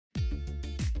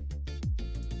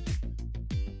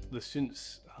The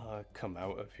students come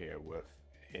out of here with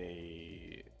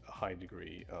a high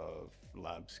degree of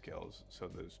lab skills,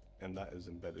 and that is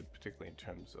embedded particularly in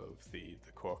terms of the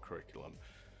core curriculum.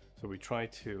 So we try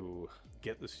to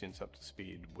get the students up to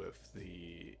speed with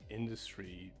the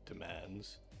industry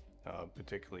demands,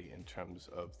 particularly in terms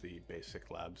of the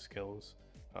basic lab skills,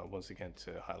 once again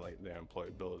to highlight their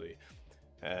employability.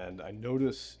 And I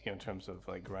notice, in terms of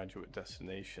like graduate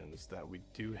destinations, that we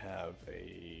do have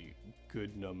a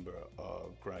good number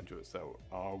of graduates that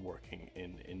are working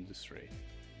in industry.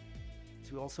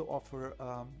 We also offer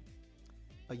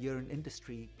a year in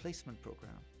industry placement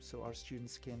program. So our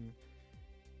students can,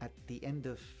 at the end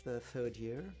of the third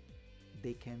year,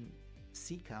 they can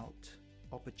seek out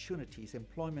opportunities,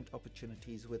 employment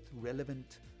opportunities with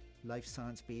relevant life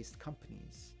science-based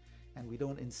companies. And we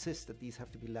don't insist that these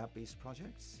have to be lab-based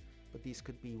projects, but these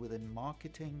could be within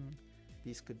marketing,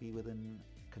 these could be within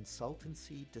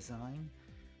consultancy, design.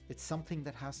 It's something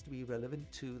that has to be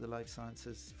relevant to the life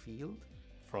sciences field.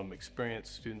 From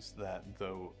experienced students that,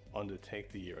 though,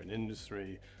 undertake the year in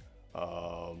industry,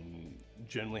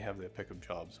 generally have their pick of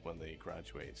jobs when they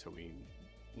graduate. So we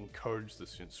encourage the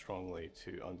students strongly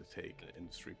to undertake an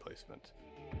industry placement.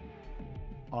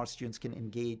 Our students can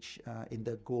engage in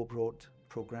the Go Abroad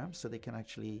program, so they can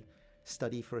actually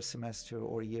study for a semester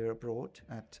or a year abroad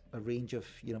at a range of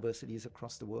universities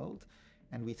across the world.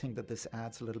 And we think that this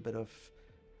adds a little bit of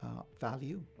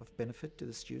value, of benefit to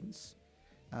the students.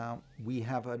 We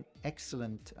have an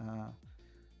excellent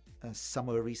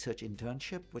summer research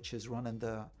internship, which is run in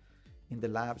the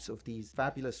labs of these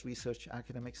fabulous research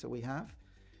academics that we have.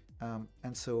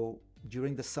 And so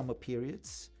during the summer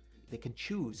periods, they can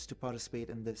choose to participate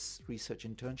in this research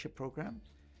internship program.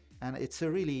 And it's a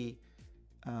really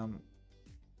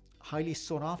highly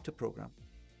sought after program.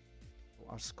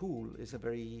 Our school is a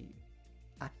very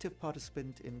active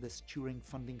participant in this Turing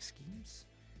funding schemes,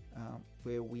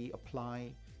 where we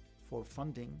apply for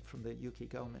funding from the UK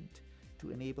government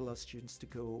to enable our students to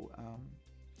go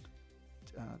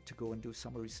and do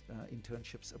summer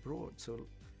internships abroad. So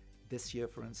this year,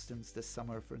 for instance, this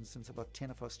summer, for instance, about 10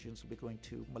 of our students will be going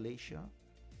to Malaysia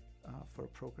for a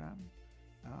program.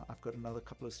 I've got another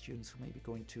couple of students who may be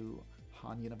going to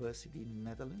Han University in the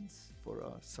Netherlands for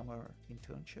a summer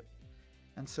internship.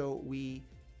 And so we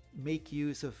make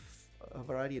use of a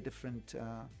variety of different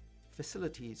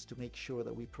facilities to make sure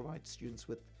that we provide students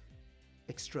with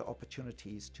extra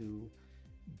opportunities to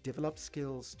develop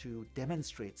skills, to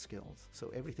demonstrate skills.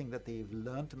 So everything that they've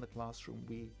learned in the classroom,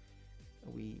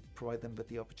 we provide them with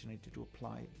the opportunity to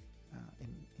apply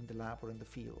in the lab or in the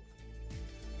field.